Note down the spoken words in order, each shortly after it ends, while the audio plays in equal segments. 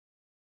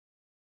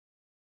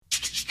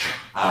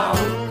Yeah,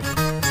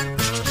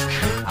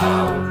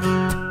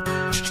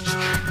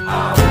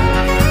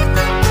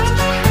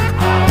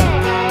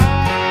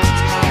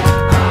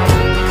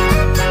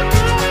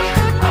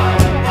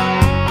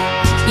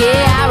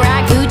 I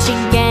rock Gucci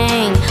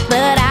gang,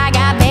 but I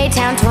got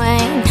Baytown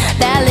twang.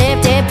 That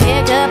lifted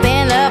picked up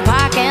in the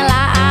parking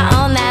lot, I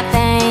own that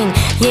thing.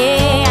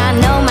 Yeah, I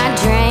know my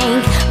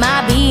drink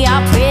might be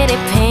all pretty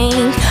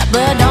pink,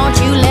 but don't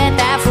you let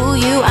that fool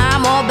you,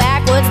 I'm more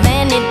backwards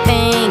than you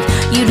think.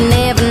 You'd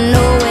never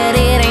know it,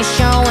 it ain't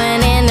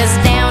showing in this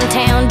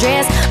downtown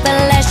dress. But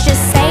let's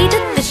just say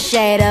that the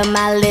shade of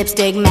my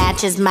lipstick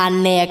matches my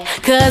neck.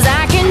 Cause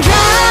I can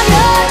drive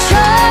your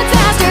truck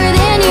faster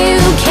than you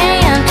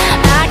can.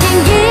 I can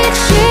get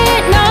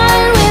shit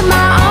done with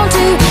my own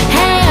two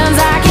hands.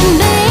 I can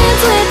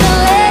dance with the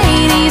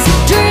ladies,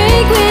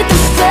 drink with the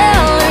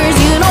fellas.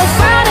 You know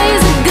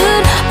Fridays are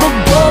good, but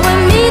boy,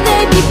 with me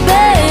they'd be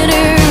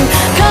better.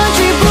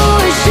 Country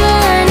boys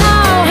sure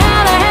know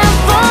how to have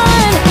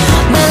fun,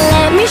 but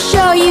let me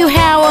show you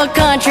how a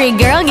country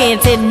girl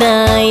gets it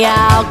done,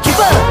 y'all. Keep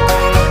up,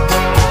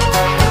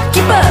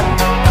 keep up,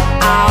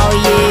 oh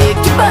yeah,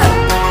 keep up.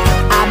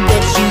 I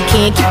bet you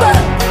can't keep up.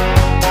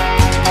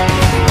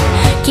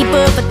 Keep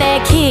up with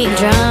that kick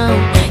drum,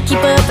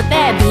 keep up with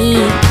that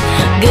beat.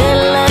 Good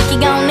luck, you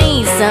gon'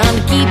 need some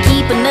to keep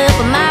keeping up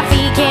with my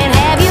feet. Can't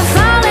have you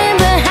falling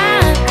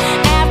behind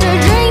after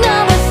drink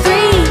number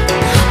 3.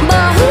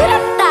 But who'd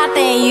have thought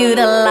that you'd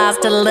have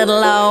lost a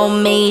little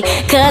on me?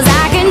 Cause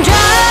I can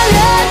drive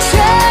your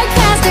truck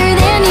faster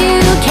than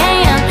you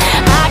can.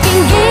 I can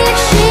get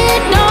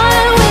shit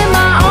done with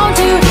my own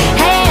two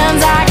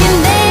hands. I can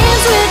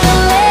dance with the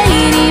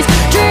ladies,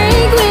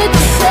 drink with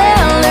the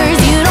fellas.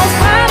 You know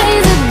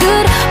Fridays are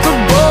good, but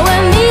boy,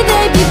 with me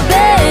they'd be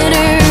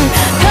better.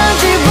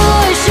 Country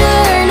boys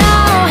sure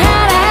know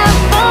how to have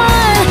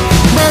fun,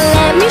 but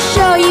let me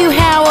show you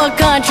how a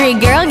country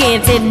girl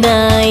gets it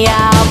done,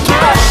 y'all.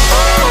 Keep up,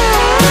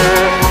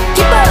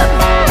 keep up,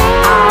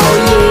 oh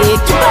yeah,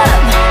 keep up.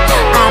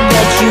 I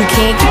bet you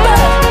can't keep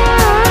up.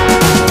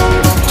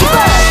 Keep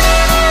up,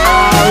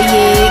 oh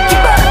yeah,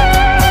 keep up.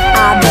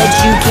 I bet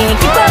you can't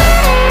keep up.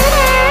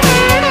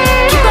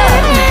 Keep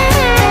up.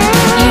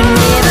 You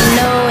never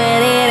know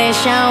it, it ain't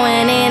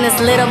showing in this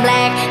little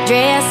black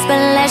dress.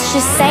 But let's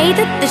just say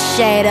that the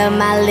shade of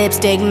my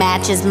lipstick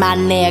matches my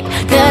neck.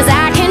 Cause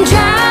I can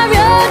drive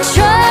your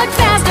truck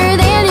faster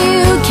than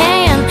you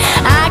can.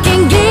 I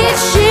can get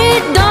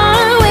shit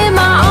done with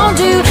my own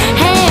two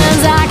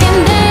hands. I can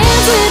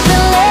dance with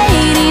the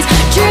ladies,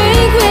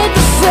 drink with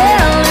the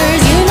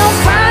fellas. You know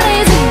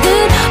Fridays are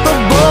good, but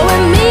boy,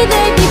 with me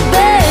they'd be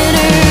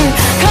better.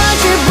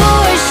 Country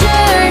boys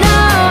sure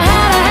know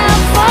how to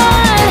have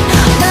fun,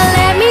 but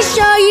let me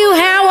show you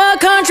how a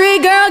country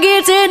girl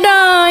gets it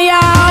done,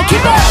 y'all.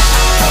 Keep up,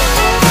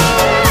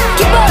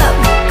 keep up,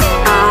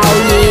 oh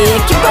yeah,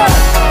 keep up.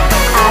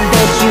 I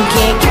bet you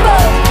can't keep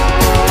up.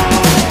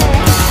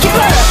 Keep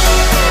up,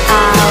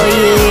 oh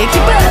yeah,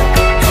 keep up.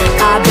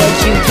 I bet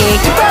you can't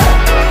keep up.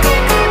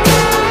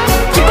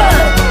 Keep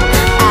up,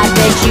 I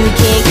bet you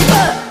can't